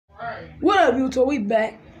What up, YouTube? We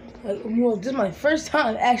back. Well, this is my first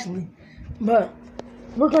time actually, but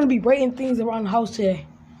we're gonna be rating things around the house today.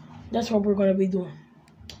 That's what we're gonna be doing.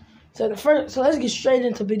 So let's get straight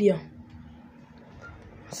into video.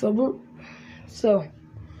 So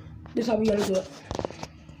this is how we gotta do it.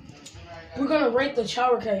 We're gonna rate the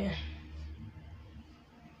shower curtain.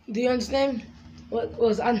 Do you understand what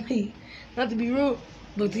was I need? Not to be rude,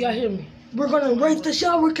 but do y'all hear me? We're gonna rate the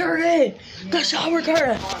shower curtain. The shower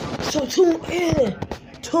curtain. So tune in.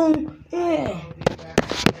 Tune in.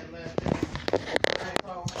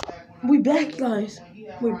 We back, guys.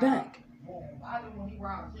 We're back.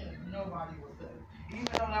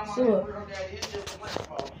 So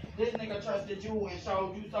this nigga trusted you and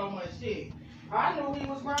showed you so much shit. I knew he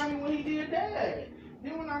was grimy when he did that.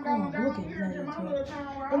 Then when I got down here, my little turn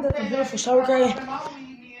around. Isn't that the beautiful shower curtain?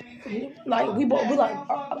 Like we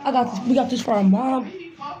got this for our mom,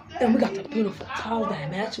 and we got the beautiful towel that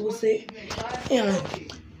match with it, and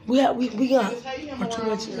we got our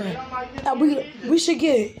 2 inches. We should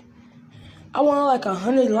get. I want like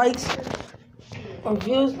 100 likes or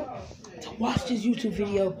views to watch this YouTube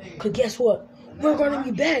video. Cause guess what? We're gonna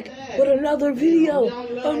be back with another video,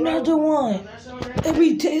 another one.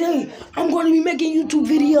 Every day, I'm gonna be making YouTube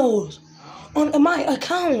videos on my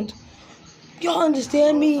account. Y'all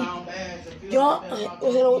understand me? Y'all,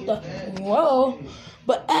 whoa.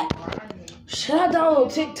 But should I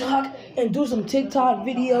download TikTok and do some TikTok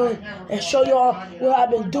videos and show y'all what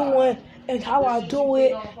I've been doing and how I do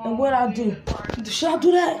it and what I do? Should I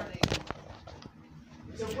do that?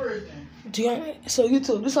 So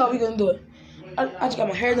YouTube, this is how we gonna do it. I just got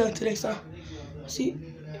my hair done today, so see.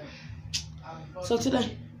 So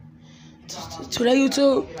today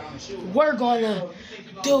YouTube, we're gonna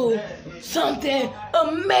do something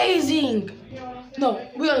amazing. No,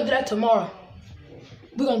 we're gonna do that tomorrow.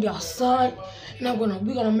 We're gonna be outside, and I'm gonna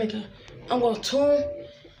tune,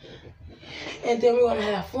 and then we're gonna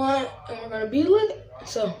have fun, and we're gonna be lit.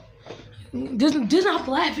 So this is not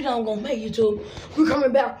the last video I'm gonna make, YouTube. We're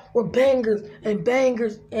coming back with bangers and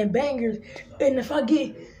bangers and bangers, and if I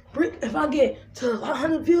get to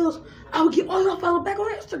 100 views, I will get all y'all follow back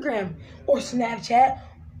on Instagram or Snapchat.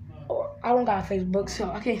 Or I don't got Facebook, so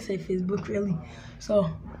I can't say Facebook really. So,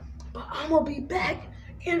 but I'm gonna be back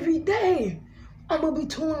every day. I'm gonna be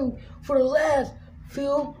tuning for the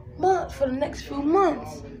next few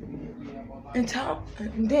months. And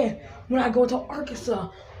then when I go to Arkansas,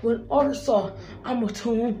 I'm gonna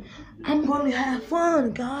tune. I'm gonna have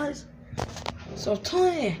fun, guys. So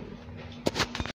tune in.